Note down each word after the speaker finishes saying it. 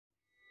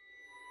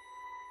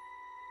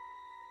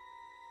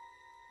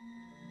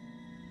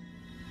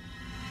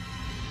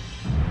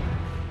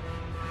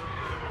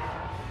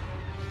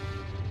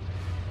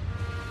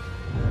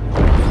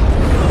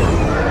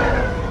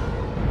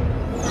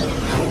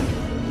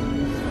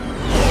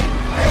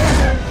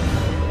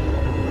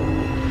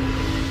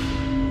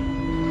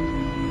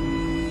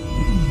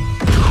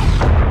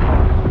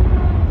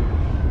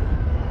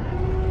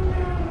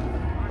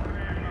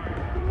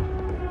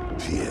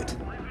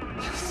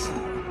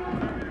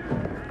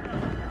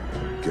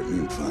Get me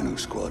Inferno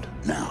Squad,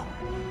 now.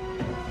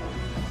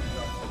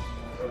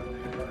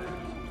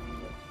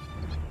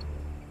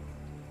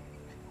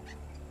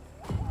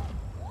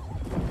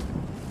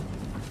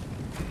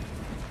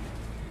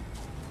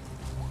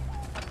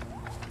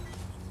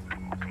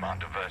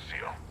 Commander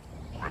Versio,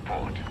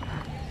 report.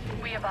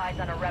 We have eyes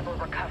on a rebel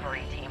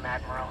recovery team,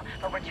 Admiral,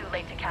 but we're too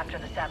late to capture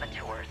the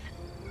saboteurs.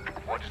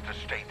 What's the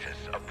status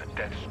of the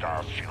Death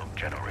Star shield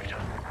generator?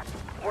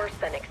 Worse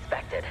than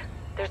expected.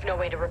 There's no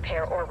way to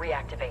repair or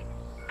reactivate.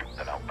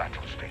 Then our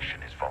battle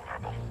station is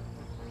vulnerable.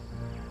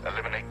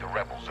 Eliminate the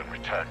rebels and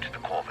return to the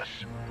Corvus.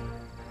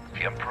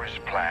 The Emperor's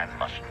plan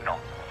must not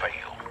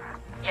fail.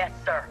 Yes,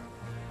 sir.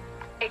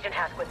 Agent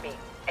Hask with me.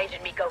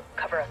 Agent Miko,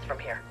 cover us from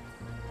here.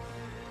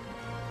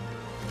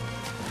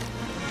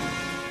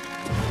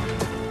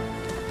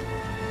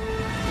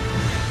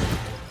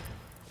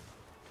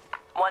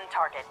 One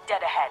target,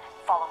 dead ahead.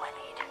 Follow my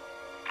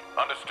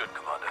lead. Understood,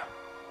 Commander.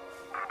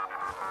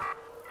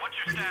 What's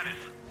your status?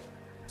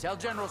 Tell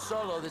General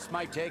Solo this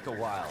might take a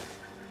while.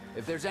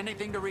 If there's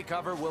anything to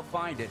recover, we'll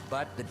find it,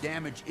 but the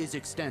damage is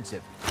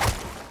extensive.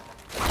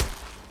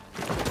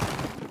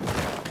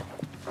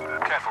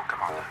 Careful,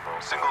 Commander.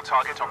 Single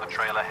target on the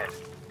trail ahead.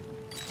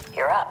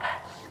 You're up.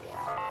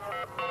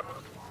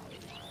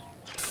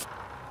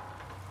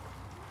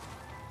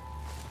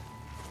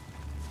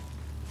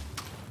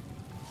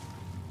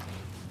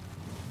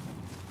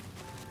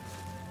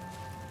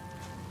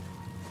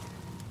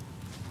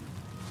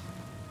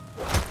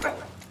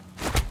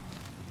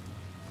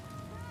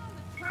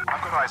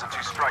 I've got eyes on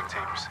two strike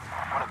teams.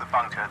 One at the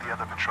bunker, the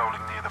other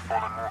patrolling near the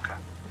fallen walker.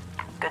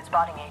 Good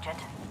spotting, Agent.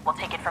 We'll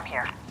take it from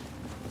here.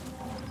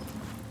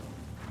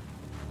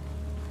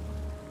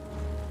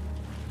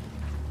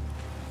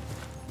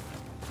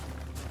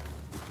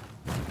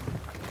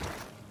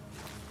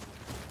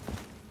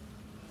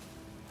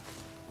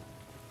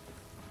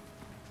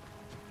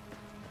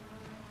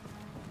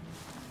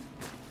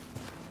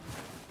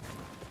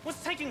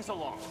 What's taking so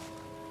long?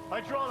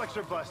 Hydraulics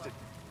are busted.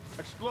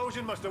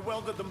 Explosion must have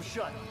welded them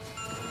shut.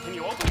 Can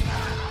you open?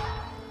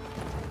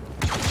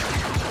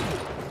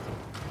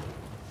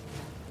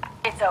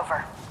 It's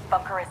over.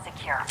 Bunker is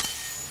secure.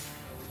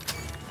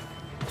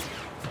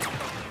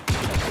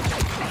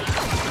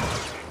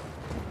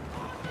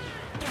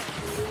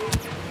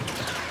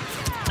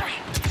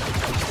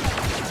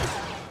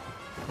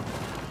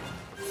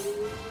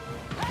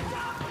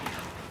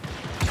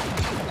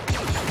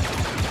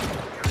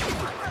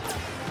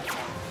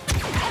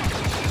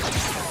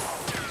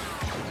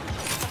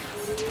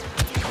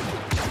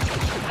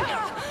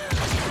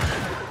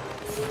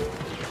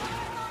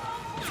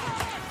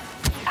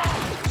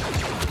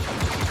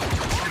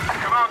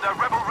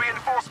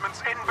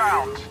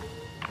 Inbound.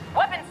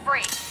 Weapons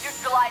free.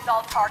 Neutralize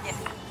all targets.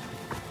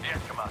 Yes,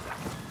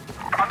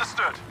 Commander.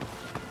 Understood.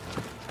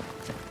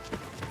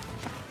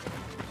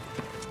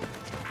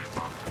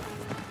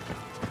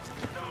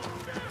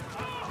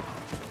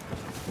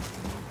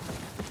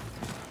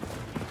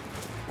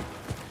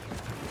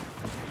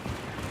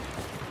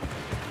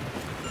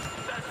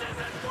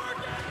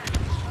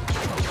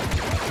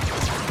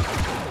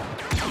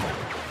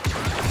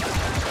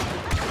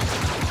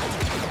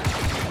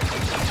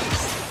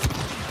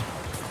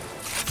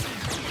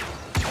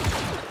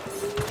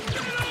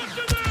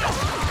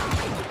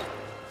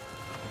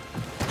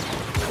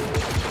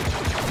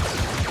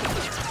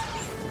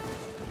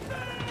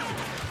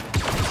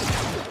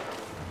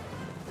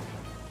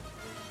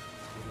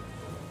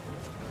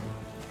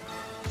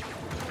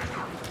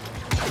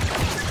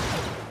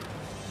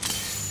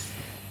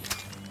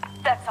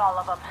 That's all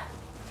of them.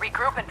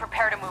 Regroup and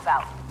prepare to move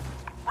out.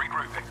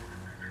 Regrouping.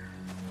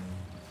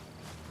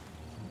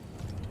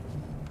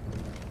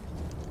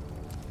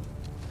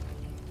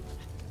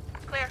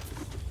 Clear.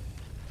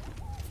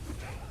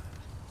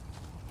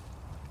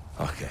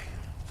 Okay.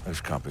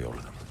 Those can't be all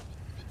of them.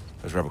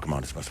 Those rebel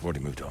commanders must have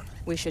already moved on.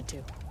 We should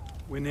too.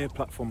 We're near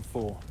platform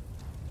 4.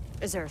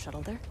 Is there a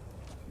shuttle there?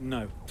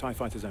 No, TIE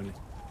fighters only.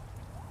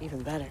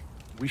 Even better.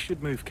 We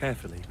should move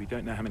carefully. We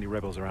don't know how many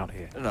rebels are out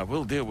here. No,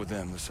 we'll deal with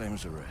them the same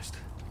as the rest.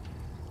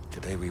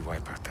 Today we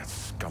wipe out that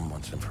scum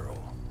once and for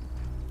all.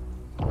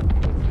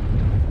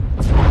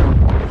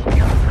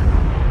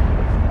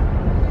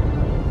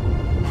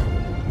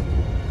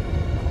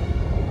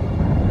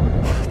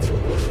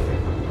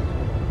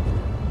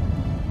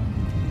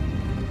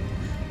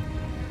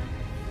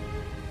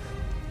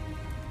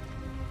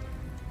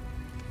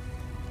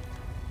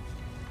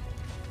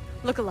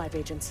 Look alive,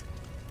 agents.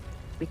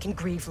 We can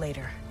grieve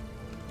later.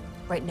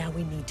 Right now,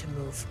 we need to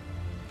move.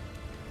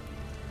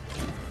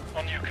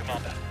 On you,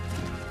 Commander.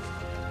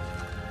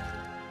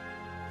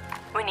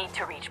 We need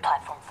to reach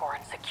Platform 4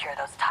 and secure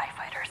those TIE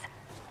fighters.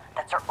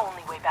 That's our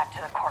only way back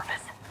to the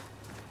Corvus.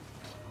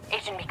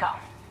 Agent Miko,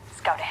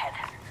 scout ahead.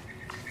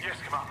 Yes,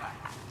 Commander.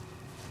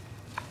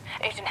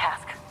 Agent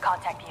Hask,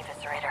 contact the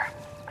Eviscerator.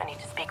 I need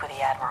to speak with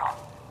the Admiral.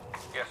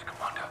 Yes,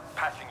 Commander.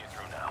 Patching you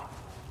through now.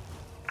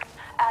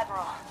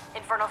 Admiral,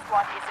 Inferno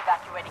Squad is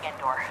evacuating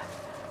Endor.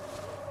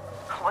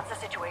 What's the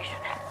situation?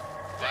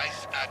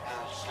 Vice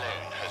Admiral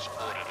Sloan has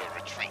ordered a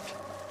retreat.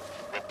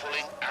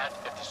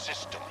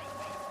 system.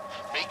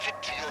 Make it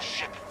to your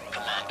ship,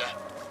 Commander.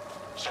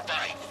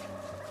 Survive.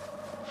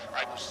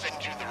 I will send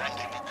you the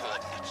rendezvous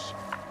coordinates.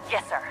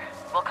 Yes, sir.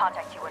 We'll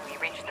contact you when we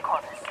reach the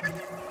Corvus.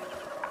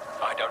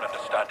 I don't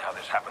understand how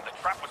this happened. The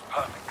trap was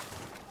perfect.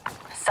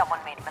 Someone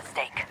made a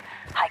mistake.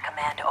 High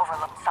Command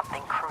overlooked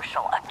something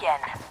crucial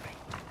again.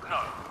 No,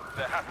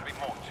 there has to be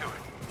more to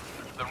it.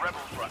 The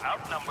rebels were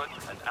outnumbered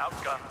and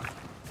outgunned.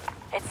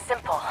 It's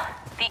simple.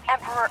 The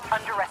Emperor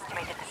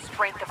underestimated the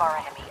strength of our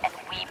enemy, and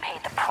we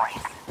paid the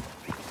price.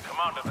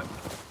 Commander,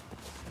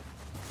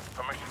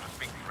 permission to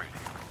speak freely.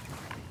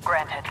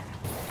 Granted.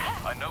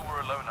 I know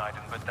we're alone,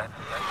 Aiden, but that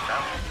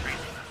sounds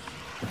treasonous.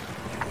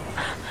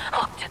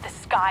 Look to the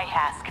sky,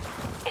 Hask.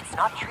 It's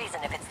not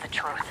treason if it's the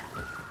truth.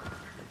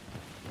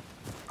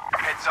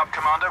 Heads up,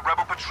 Commander.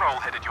 Rebel patrol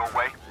headed your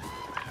way.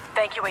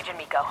 Thank you, Agent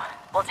Miko.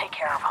 We'll take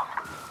care of them.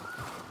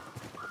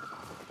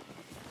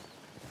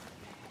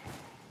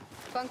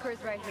 Bunker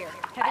is right here.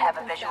 I have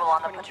a visual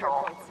on the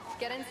patrol.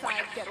 Get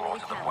inside, get what we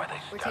can.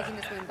 We're taking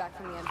this moon back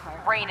from the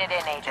Empire. Rein it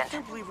in, Agent.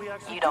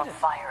 You don't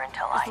fire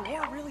until I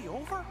do. Really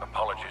over?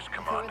 Apologies, If it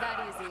were Commander.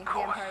 that easy, the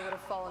Empire would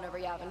have fallen over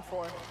Yavin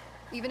 4.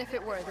 Even if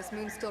it were, this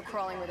moon's still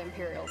crawling with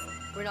Imperials.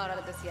 We're not out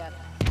of this yet.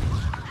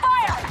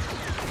 Fire!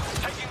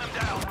 Taking them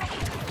down!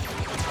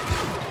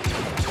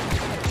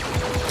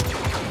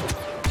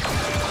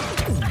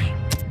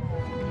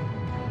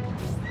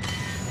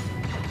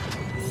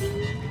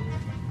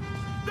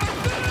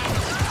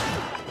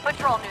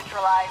 Patrol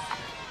neutralized.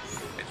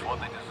 It's what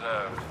they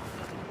deserved.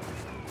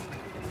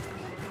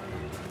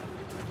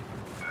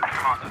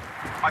 Commander,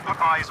 I've got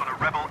eyes on a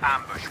rebel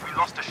ambush. We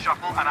lost a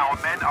shuttle and our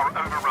men are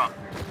overrun.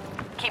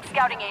 Keep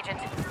scouting, Agent.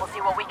 We'll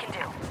see what we can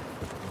do.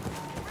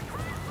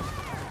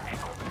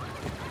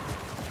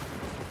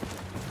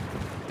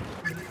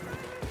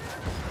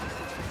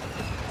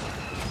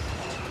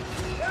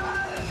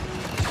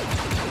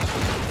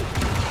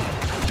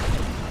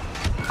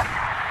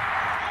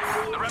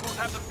 The rebels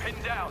have them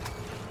pinned down.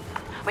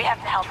 We have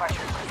to help our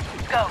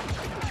troops. Go.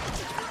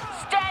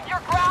 Stand your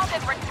ground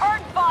and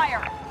return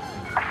fire!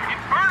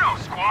 Inferno,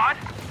 squad!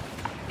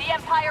 The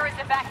Empire is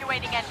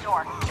evacuating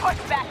Endor. Push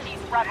back these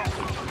rebels.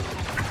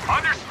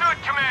 Understood,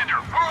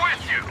 Commander. We're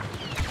with you.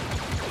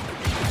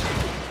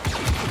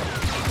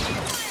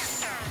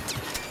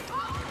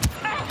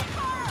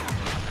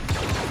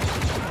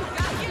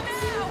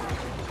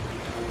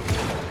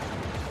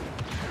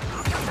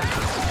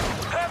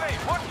 Heavy,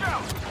 watch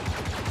out!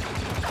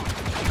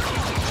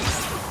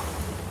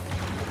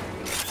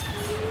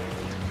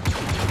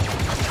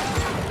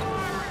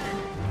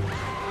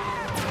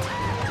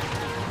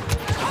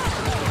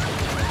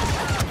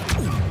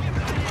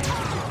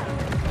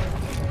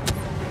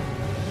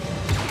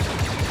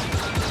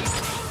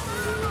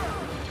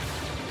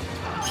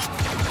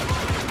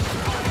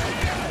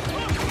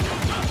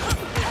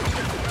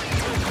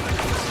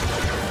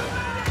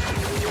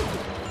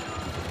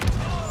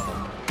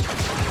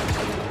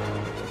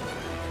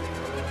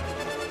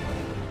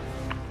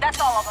 That's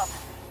all of them.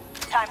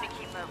 Time to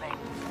keep moving.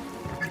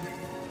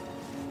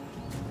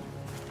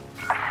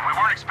 We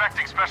weren't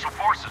expecting special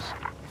forces.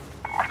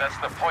 That's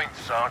the point,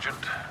 Sergeant.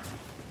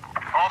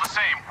 All the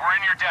same, we're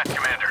in your debt,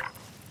 Commander.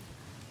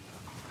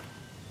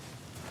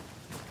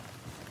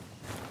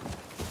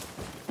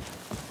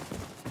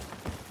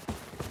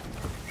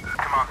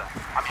 Commander,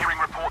 I'm hearing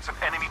reports of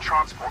enemy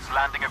transports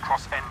landing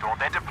across Endor.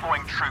 They're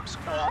deploying troops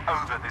all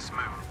over this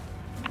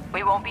moon.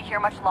 We won't be here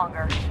much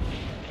longer.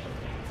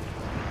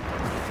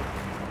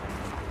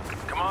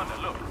 Commander,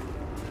 look.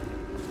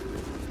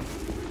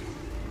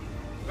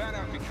 Fan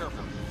out, be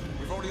careful.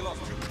 We've already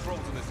lost 2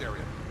 patrols in this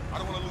area. I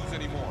don't want to lose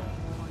any more.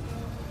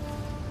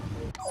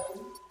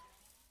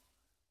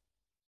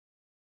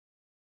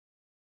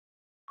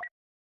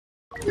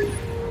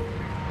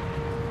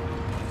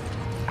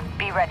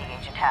 Be ready,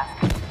 Agent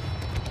Hask.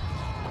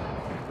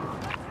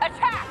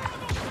 Attack!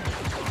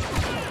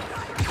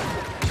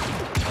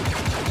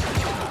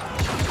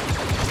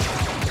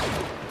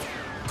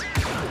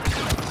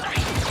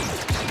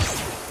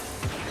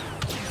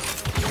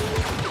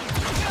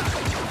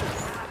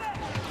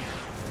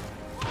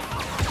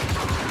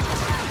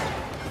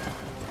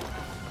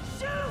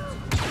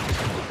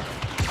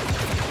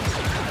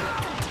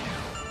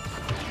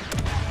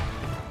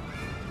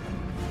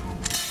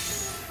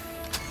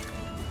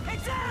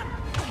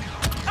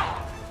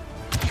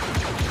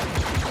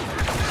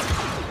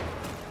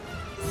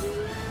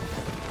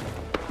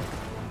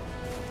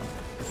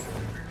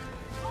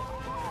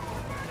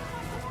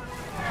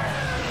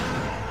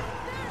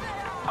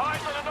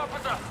 Eyes on an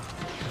officer!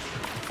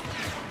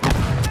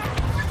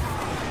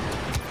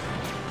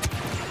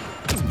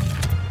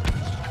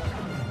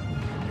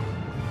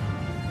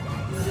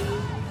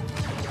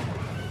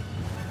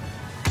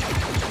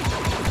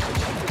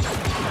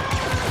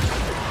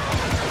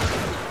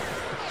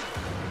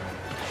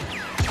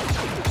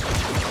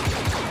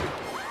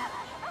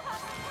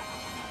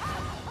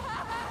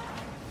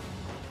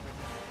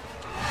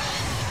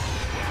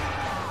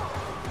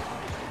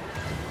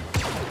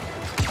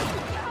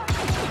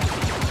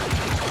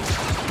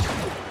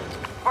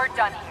 We're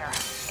done here.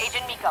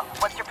 Agent Miko Miko,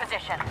 what's your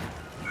position?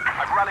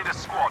 I've rallied a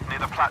squad near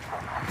the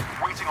platform,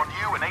 waiting on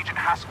you and Agent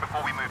Hask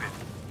before we move in.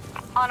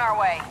 On our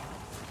way.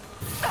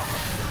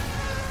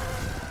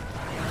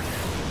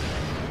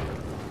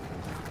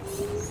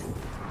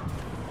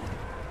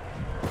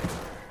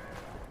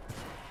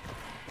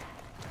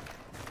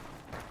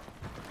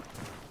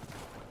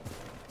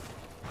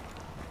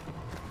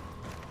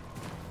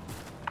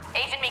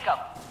 Agent Miko,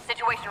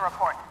 situation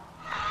report.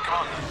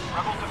 Commander,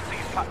 rebels have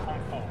seized Platform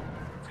 4.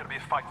 It's gonna be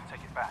a fight to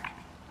take it back.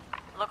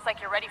 Looks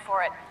like you're ready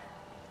for it.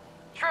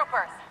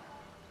 Troopers,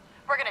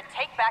 we're gonna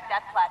take back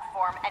that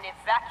platform and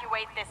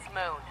evacuate this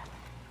moon.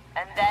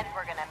 And then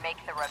we're gonna make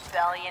the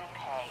rebellion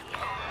pay.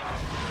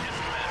 Yes,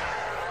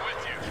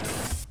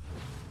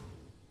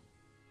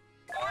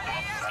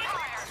 Commander.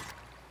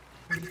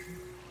 With you.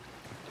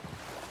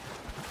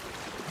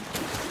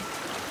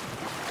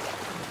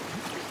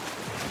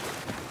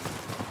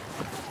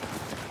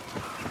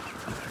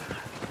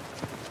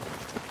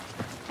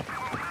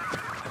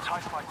 The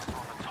TIE fighters are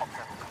on the top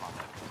level,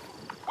 Commander.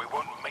 We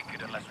won't make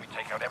it unless we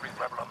take out every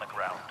rebel on the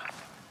ground.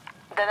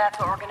 Then that's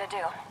what we're gonna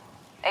do.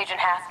 Agent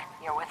Hask,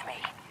 you're with me.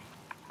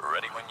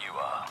 Ready when you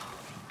are.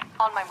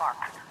 On my mark.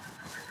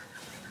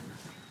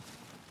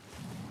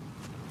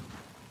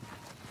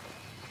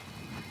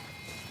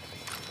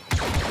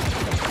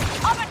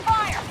 Open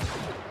fire!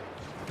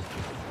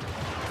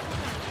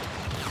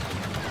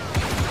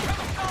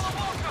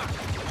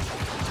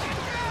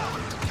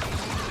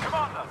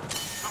 Commander,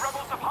 the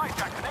rebels have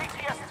hijacked an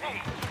ATST.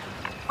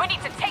 We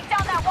need to take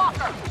down that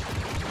walker!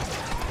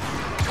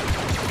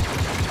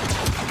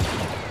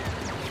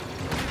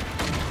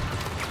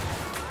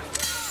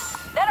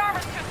 That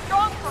armor's too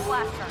strong for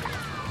Blaster.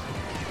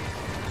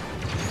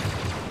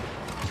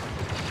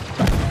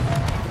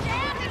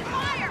 Stand and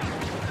fire!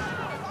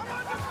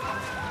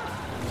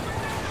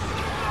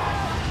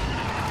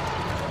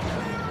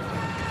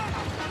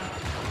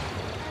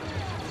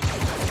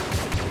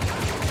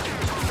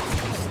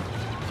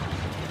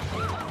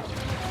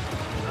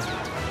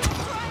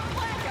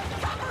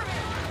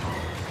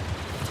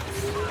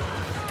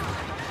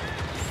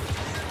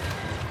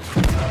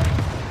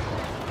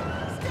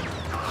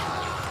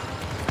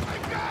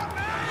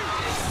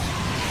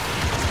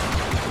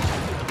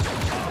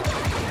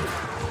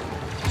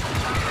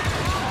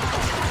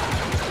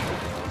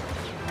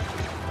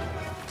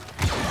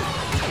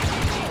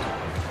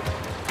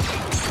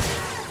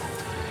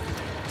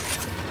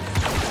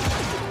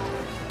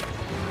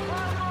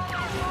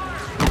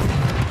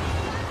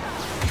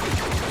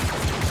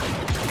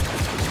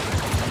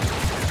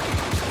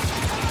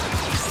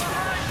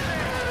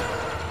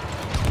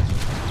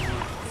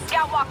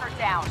 Walker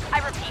down. I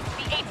repeat,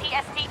 the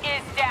ATST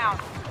is down.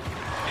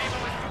 Even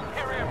with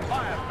superior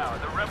firepower,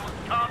 the rebels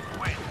can't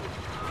win.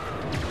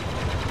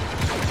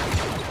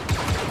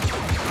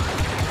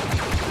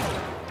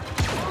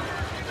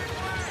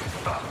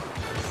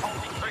 Hold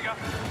the trigger.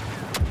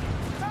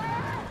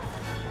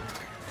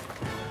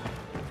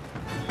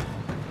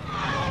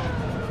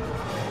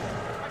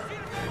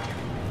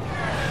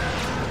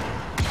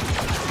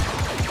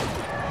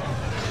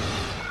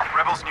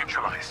 Rebels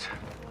neutralized.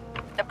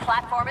 The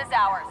platform is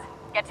ours.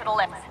 Get to the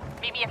lifts.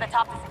 Meet me at the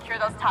top to secure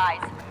those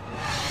ties.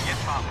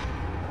 Yes, Mom.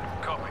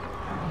 Copy.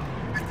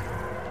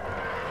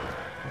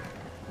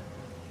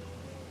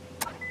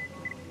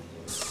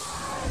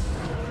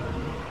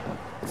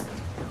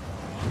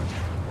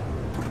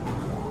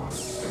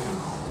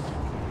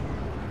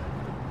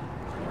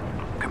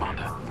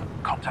 Commander,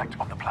 contact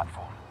on the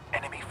platform.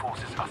 Enemy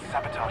forces are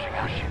sabotaging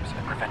our ships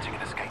and preventing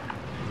an escape.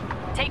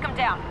 Take them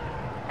down,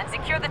 and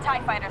secure the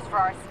TIE fighters for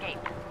our escape.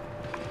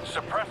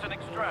 Suppress and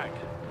extract.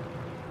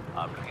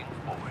 I'm looking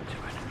forward to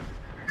it.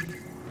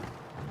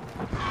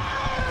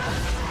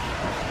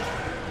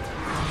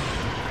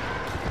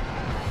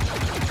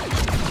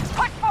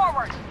 Push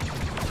forward!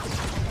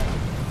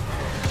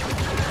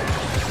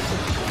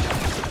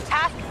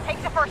 Task,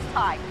 take the first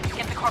tie.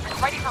 Get the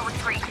Corvus ready for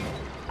retreat.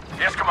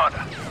 Yes,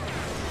 Commander.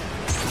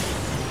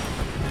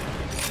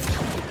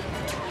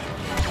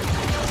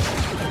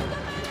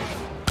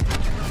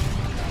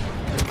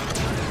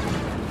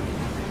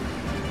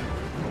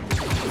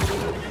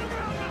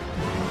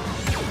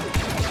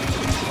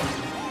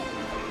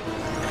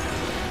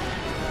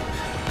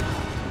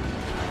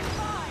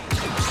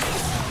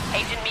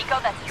 Agent Miko,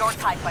 that's your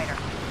TIE fighter.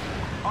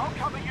 I'll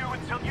cover you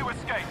until you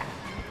escape.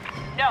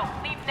 No,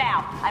 leave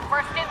now. I'm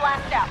first in,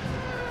 last out.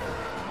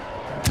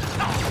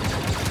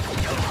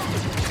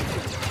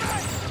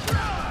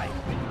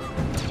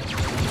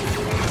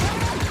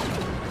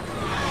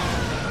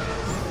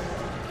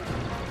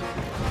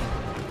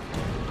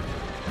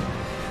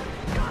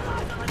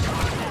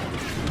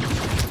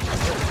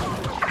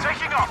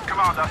 Taking off,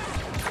 Commander.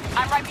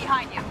 I'm right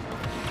behind you.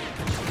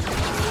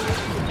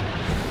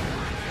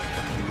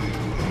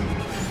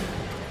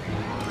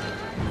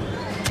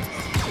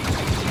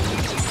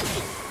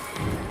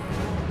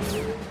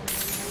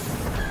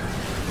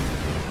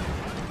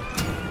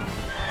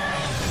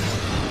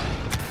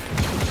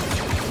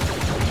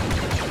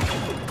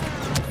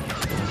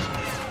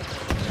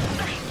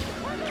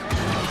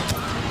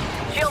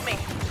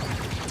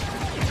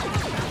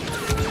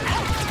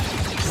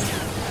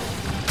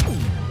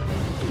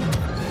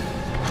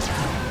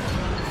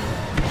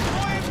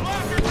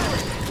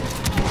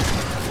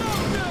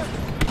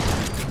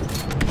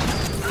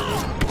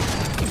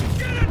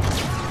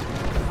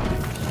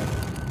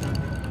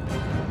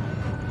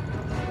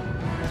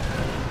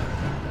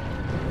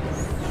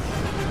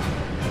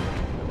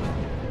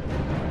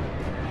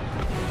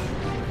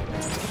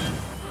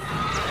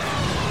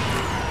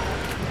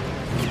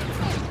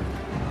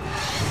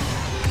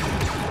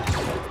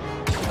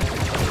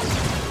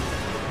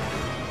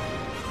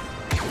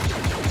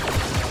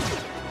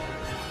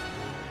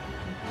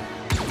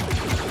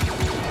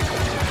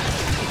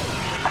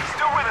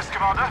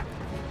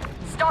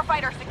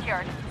 Starfighter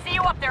secured. See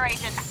you up there,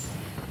 Agent.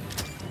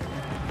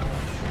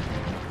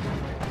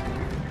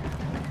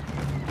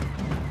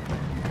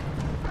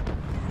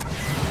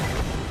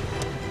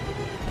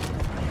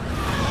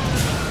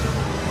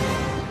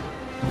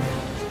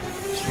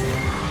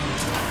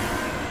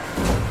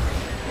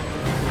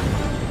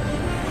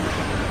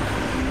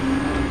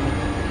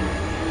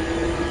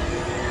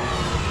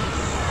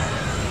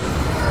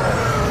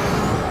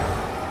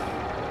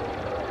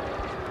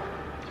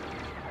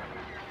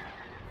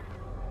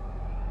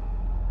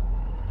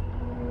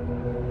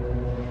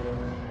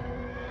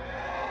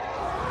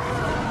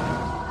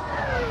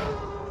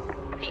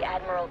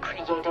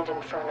 Created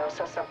Inferno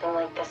so something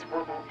like this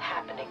wouldn't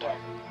happen again.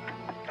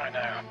 I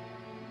know.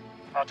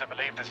 Hard to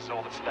believe this is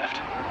all that's left.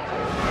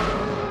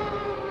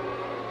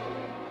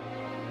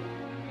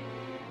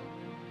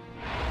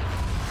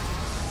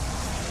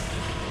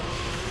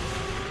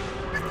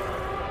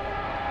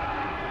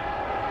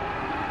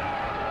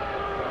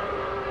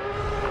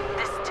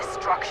 This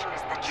destruction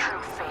is the true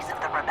face of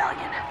the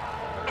rebellion.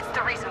 It's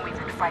the reason we've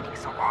been fighting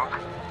so long.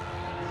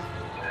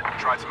 We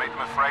tried to make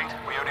them afraid,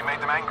 we only made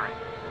them angry.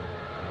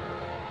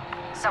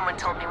 Someone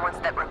told me once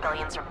that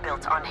rebellions are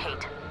built on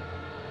hate.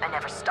 I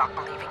never stopped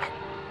believing it.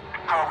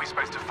 How are we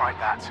supposed to fight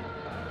that?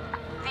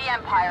 The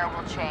Empire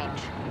will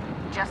change.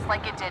 Just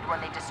like it did when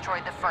they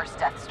destroyed the first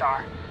Death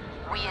Star.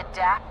 We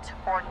adapt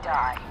or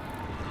die.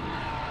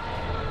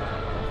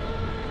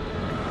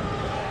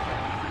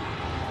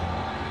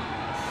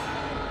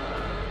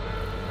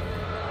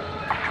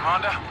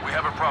 Commander, we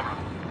have a problem.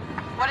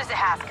 What is it,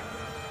 Hask?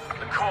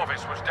 The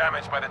Corvus was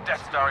damaged by the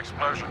Death Star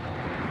explosion.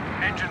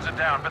 Engines are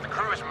down, but the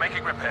crew is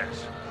making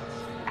repairs.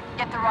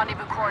 Get the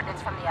rendezvous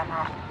coordinates from the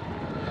Admiral.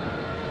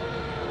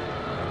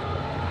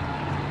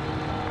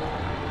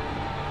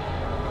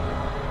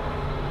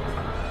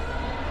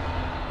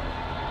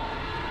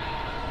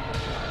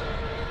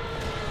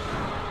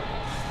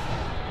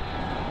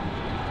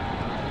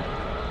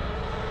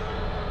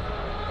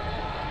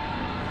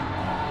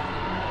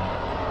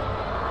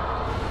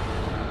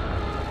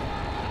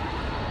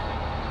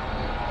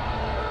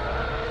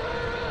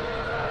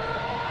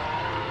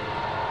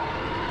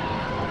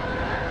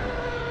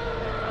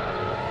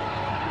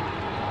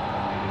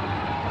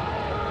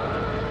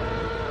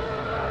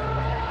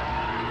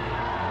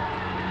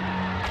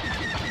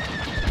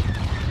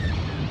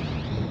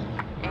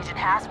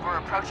 We're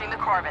approaching the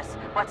Corvus.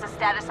 What's the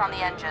status on the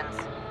engines?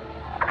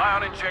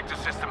 Ion injector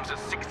systems at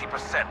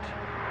 60%.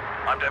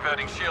 I'm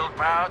diverting shield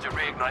power to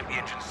reignite the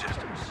engine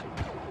systems.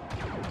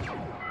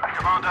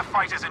 Commander,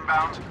 fighters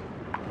inbound.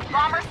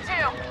 Bombers 2,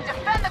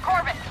 defend the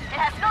Corvus. It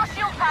has no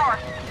shield power.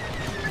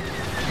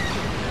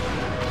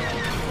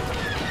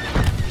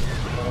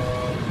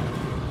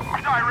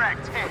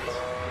 Direct hit.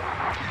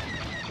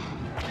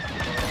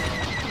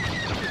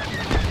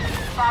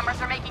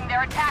 Bombers are making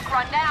their attack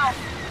run now.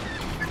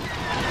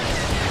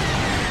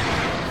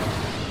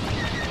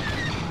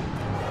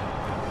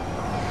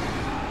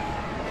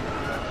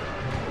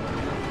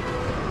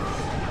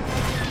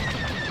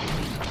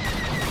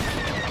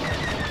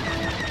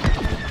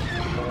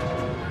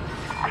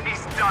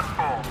 He's done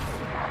for.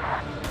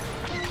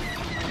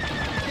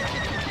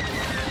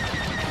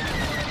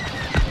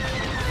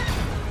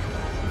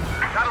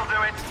 That'll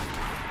do it.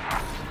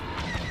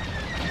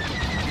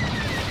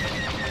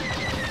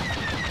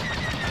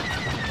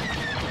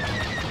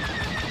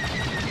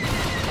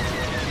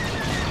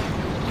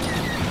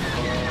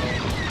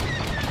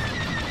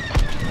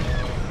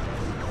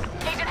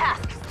 Agent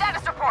Hask,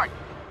 status report.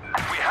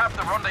 We have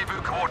the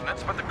rendezvous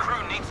coordinates, but the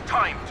crew needs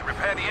time to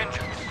repair the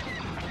engines.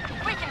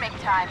 We can make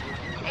time.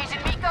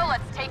 Agent Miko,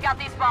 let's take out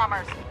these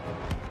bombers.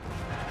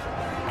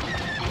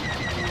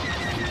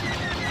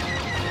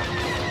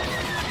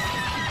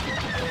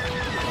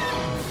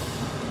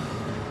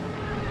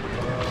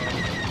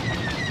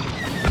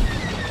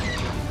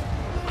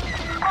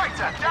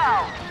 Fighter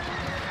down!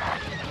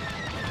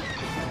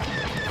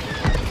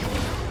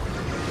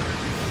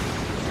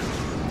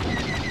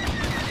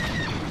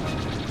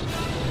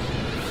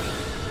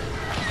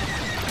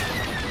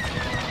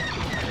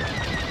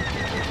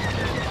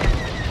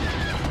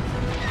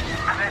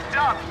 They're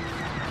done!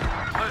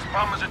 Those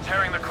bombers are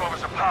tearing the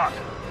Corvus apart.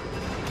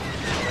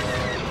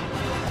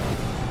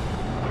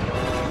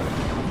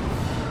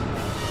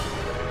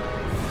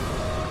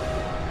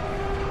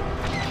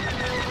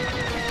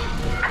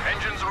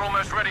 Engines are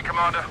almost ready,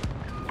 Commander.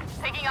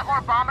 Picking up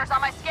more bombers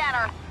on my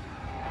scanner.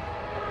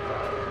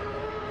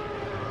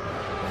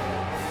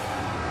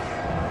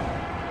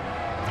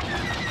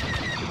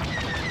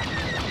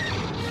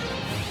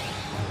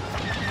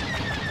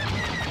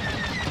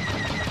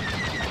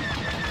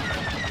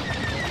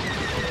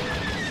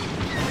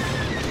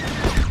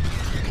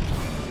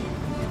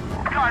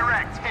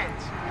 Direct hit.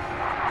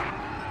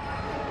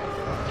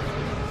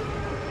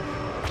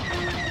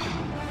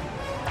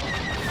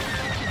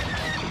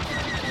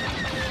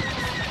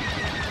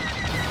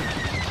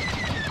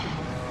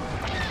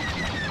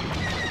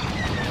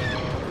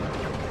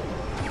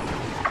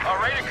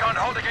 Our radar can't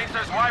hold against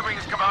those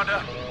Y-wings,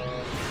 Commander.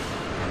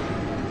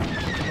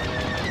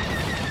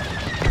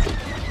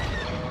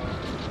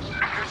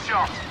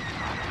 shot.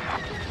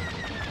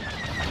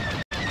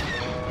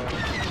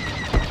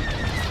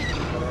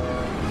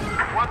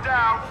 One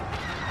down.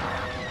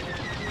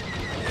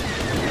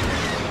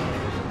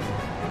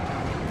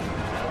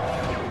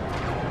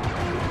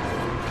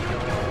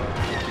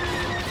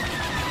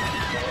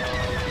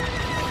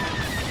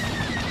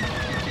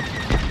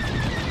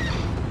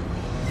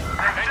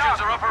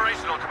 Engines are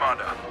operational,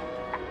 Commander.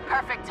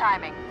 Perfect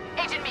timing.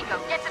 Agent Miko,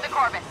 get to the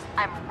Corvus.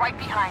 I'm right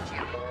behind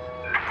you.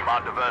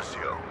 Commander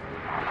Versio,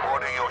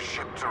 order your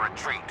ship to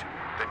retreat,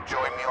 then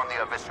join me on the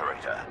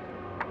Eviscerator.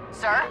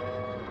 Sir?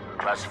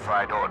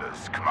 Classified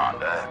orders,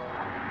 Commander.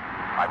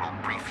 I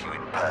will brief you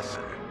in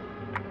person.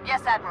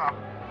 Yes, Admiral.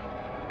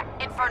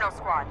 Inferno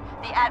Squad,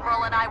 the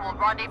Admiral and I will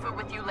rendezvous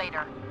with you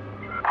later.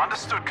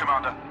 Understood,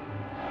 Commander.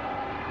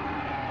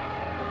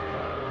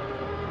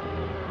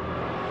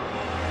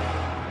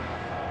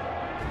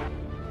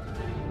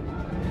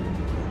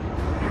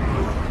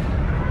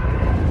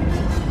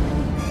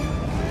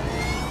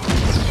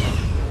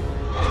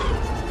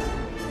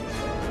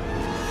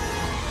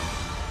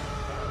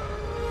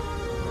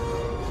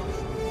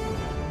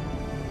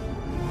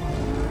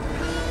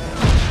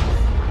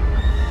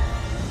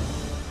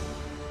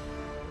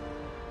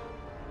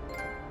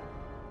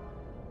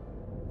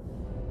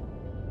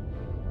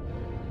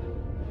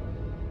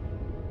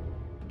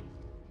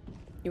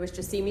 You wish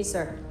to see me,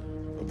 sir?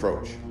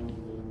 Approach.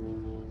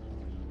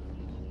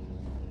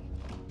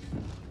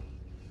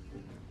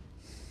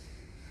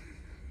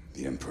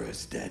 The Emperor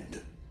is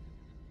dead.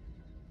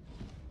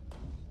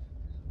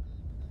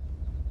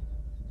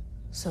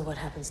 So what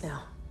happens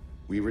now?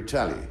 We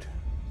retaliate,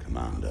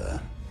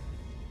 Commander.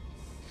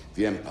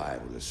 The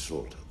Empire will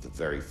assault the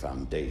very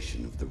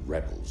foundation of the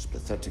rebels'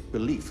 pathetic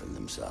belief in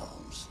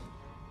themselves.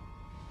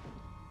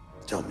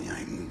 Tell me,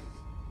 Aiden,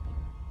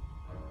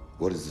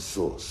 what is the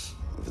source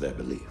of their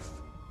belief?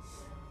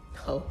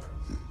 Hope.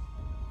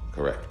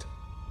 Correct.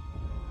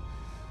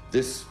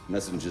 This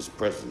messenger's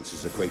presence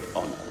is a great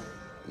honor,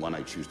 one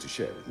I choose to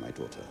share with my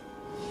daughter.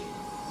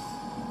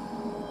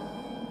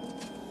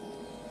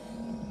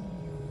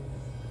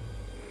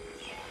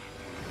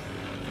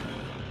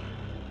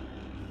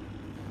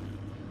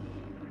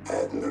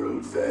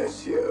 Admiral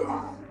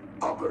Versio,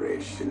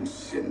 Operation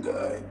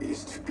Cinder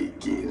is to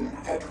begin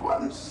at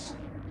once.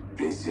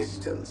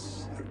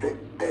 Resistance,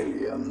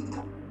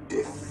 rebellion,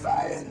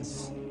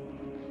 defiance.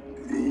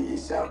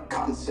 These are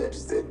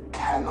concepts that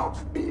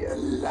cannot be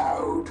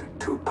allowed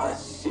to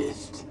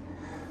persist.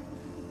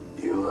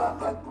 You are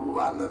but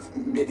one of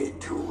many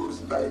tools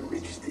by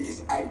which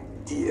these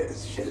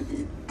ideas shall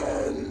be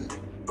burned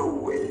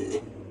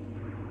away.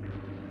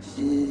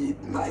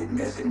 Heed my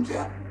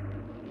messenger.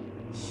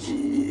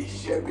 He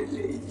shall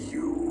relay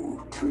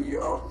you to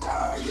your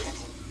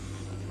target.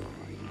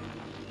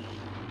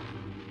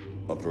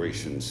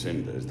 Operation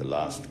Cinder is the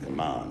last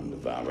command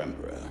of our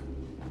Emperor,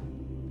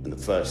 and the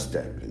first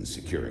step in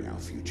securing our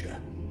future.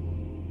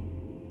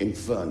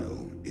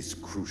 Inferno is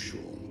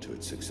crucial to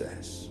its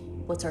success.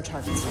 What's our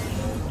target, sir?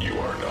 You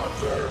are not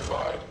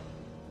verified.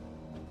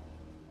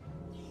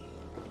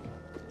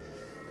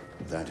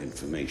 That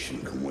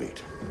information can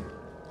wait.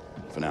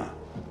 For now.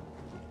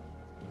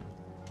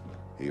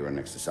 Here are our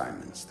next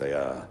assignments. They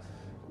are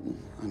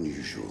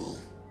unusual.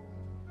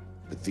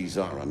 But these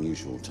are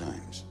unusual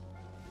times.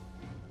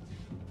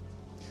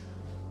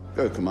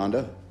 Go,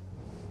 Commander.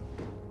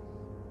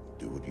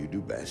 Do what you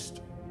do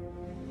best.